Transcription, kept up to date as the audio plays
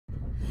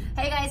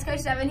Hey guys,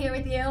 Coach Devin here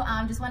with you.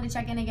 Just wanted to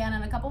check in again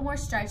on a couple more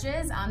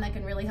stretches that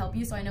can really help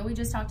you. So I know we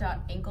just talked about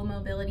ankle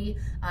mobility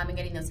and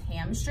getting those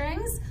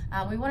hamstrings.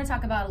 We want to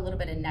talk about a little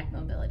bit of neck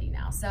mobility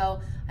now.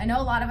 So I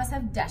know a lot of us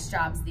have desk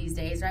jobs these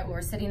days, right? Where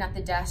we're sitting at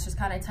the desk just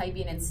kind of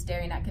typing and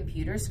staring at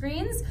computer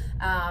screens.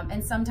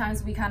 And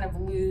sometimes we kind of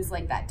lose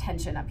like that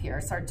tension up here,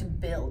 start to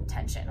build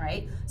tension,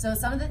 right? So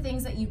some of the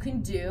things that you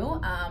can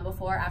do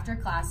before or after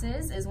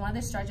classes is one of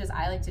the stretches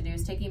I like to do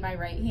is taking my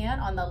right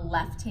hand on the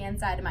left-hand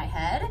side of my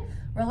head,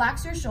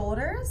 relax your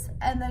shoulders,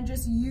 and then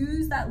just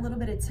use that little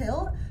bit of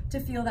tilt to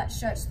feel that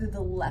stretch through the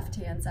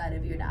left-hand side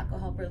of your neck. Will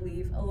help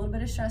relieve a little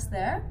bit of stress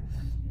there.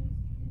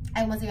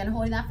 And once again,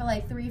 holding that for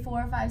like 3,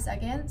 4, 5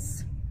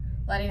 seconds,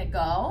 letting it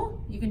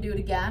go. You can do it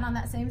again on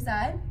that same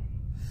side.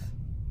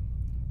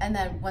 And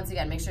then once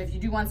again, make sure if you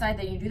do one side,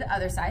 then you do the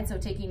other side. So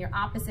taking your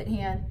opposite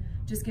hand,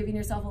 just giving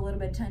yourself a little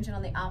bit of tension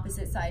on the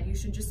opposite side. You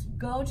should just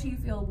go till you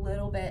feel a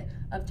little bit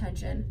of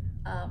tension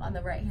on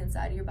the right-hand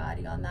side of your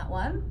body on that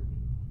one.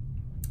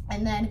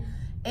 And then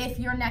if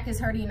your neck is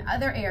hurting in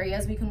other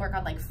areas, we can work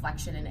on like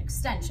flexion and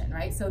extension,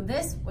 right? So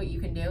this, what you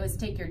can do is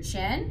take your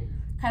chin,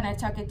 kind of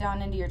tuck it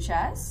down into your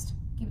chest,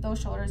 keep those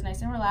shoulders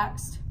nice and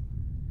relaxed,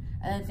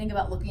 and then think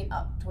about looking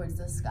up towards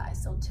the sky,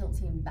 so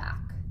tilting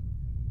back.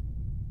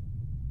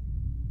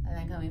 And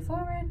then coming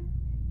forward,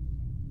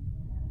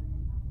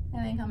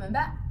 and then coming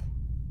back.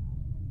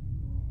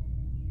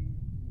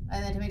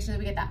 And then to make sure that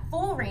we get that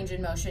full range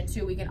in motion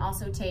too, we can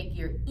also take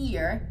your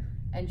ear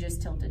and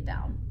just tilt it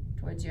down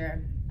towards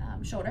your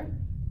shoulder,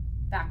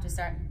 back to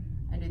start,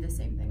 and do the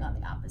same thing on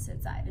the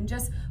opposite side. And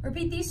just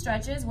repeat these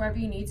stretches wherever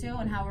you need to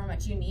and however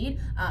much you need.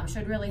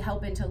 Should really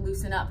help to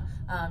loosen up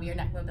your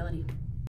neck mobility.